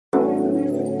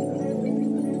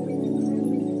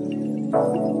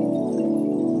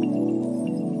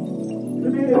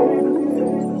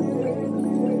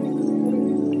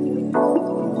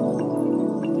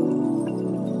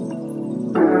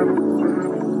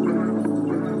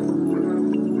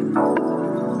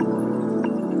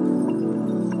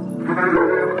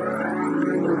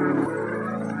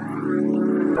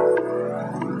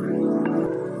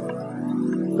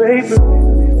baby.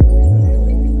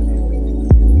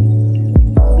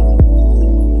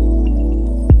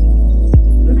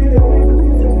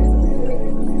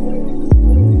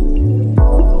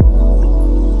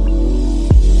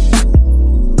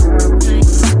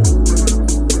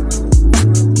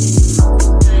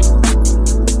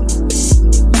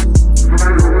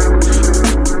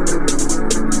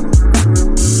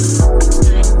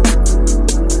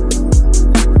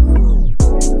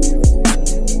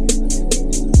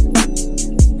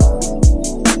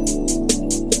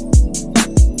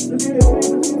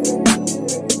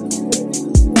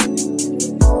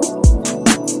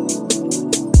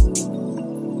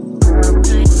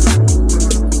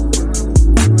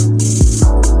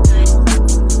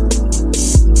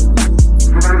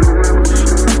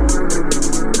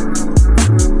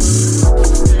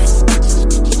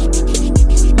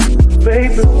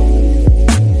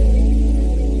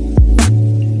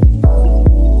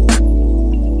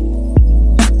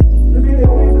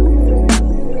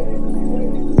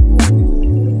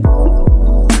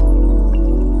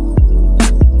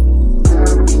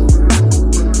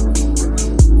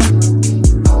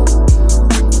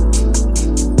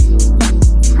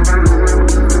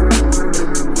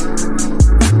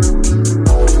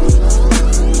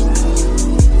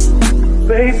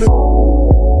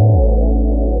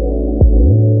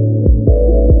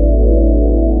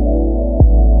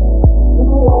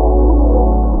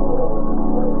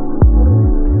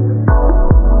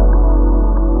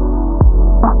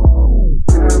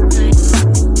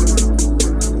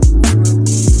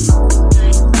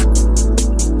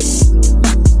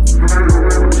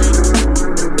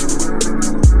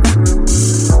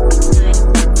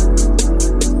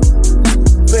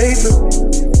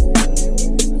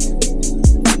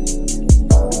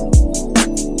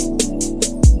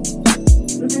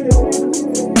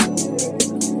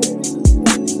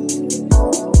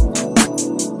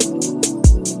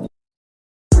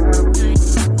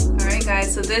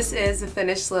 So this is the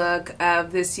finished look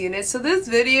of this unit. So this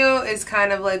video is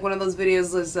kind of like one of those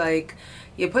videos that's like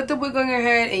you put the wig on your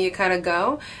head and you kind of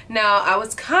go. Now I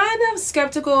was kind of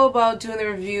skeptical about doing the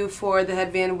review for the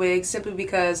headband wig simply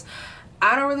because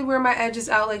I don't really wear my edges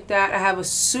out like that. I have a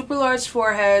super large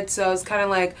forehead, so it's kind of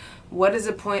like, what is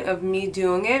the point of me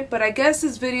doing it? But I guess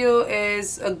this video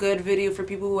is a good video for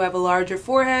people who have a larger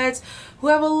foreheads, who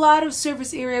have a lot of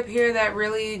surface area up here that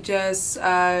really just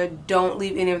don't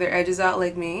leave any of their edges out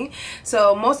like me.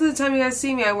 So most of the time you guys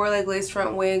see me, I wear like lace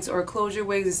front wigs or closure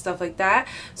wigs and stuff like that.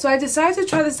 So I decided to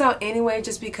try this out anyway,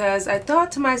 just because I thought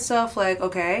to myself like,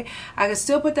 okay, I can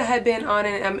still put the headband on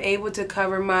and I'm able to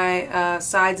cover my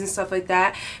sides and stuff like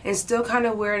that and still kind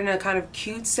of wear it in a kind of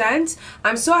cute sense.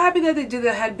 I'm so happy that they do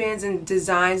the headbands and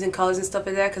designs and colors and stuff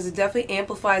like that, because it definitely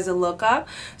amplifies the look up.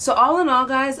 So all in all,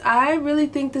 guys, I really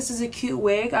think this is a cute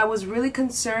wig. I was really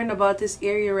concerned about this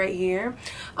area right here,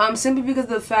 simply because of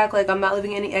the fact like I'm not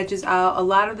leaving any edges out. A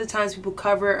lot of the times people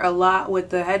cover a lot with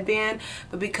the headband,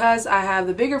 but because I have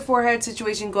the bigger forehead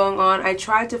situation going on, I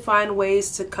tried to find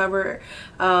ways to cover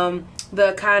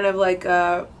the kind of like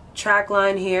track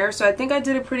line here. So I think I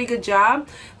did a pretty good job.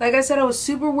 Like I said, I was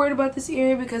super worried about this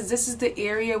area because this is the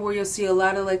area where you'll see a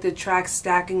lot of like the tracks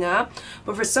stacking up,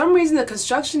 but for some reason the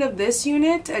construction of this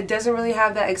unit, it doesn't really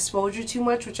have that exposure too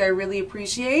much, which I really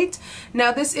appreciate.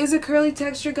 Now this is a curly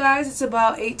texture, guys. It's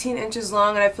about 18 inches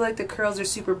long and I feel like the curls are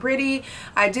super pretty.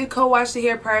 I did co-wash the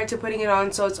hair prior to putting it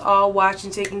on, so it's all washed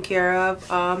and taken care of.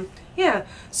 Yeah,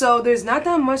 so there's not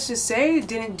that much to say. It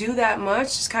didn't do that much,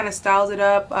 just kind of styled it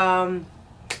up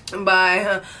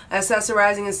by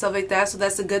accessorizing and stuff like that. So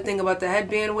that's the good thing about the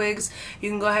headband wigs. You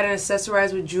can go ahead and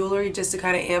accessorize with jewelry just to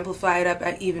kind of amplify it up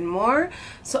even more.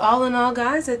 So all in all,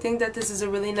 guys, I think that this is a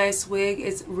really nice wig.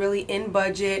 It's really in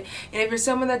budget, and if you're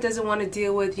someone that doesn't want to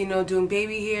deal with, you know, doing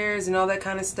baby hairs and all that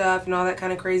kind of stuff and all that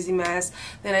kind of crazy mess,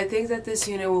 then I think that this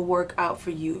unit will work out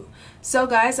for you. So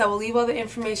guys, I will leave all the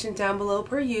information down below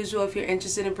per usual if you're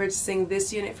interested in purchasing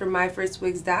this unit from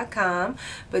myfirstwigs.com.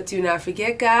 But do not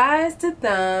forget, guys, to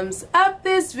thumbs up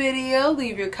this video,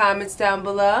 leave your comments down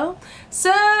below,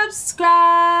 subscribe,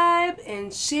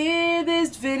 and share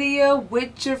this video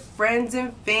with your friends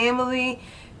and family,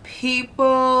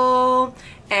 people,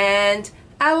 and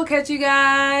I will catch you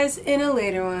guys in a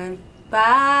later one.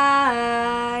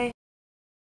 Bye!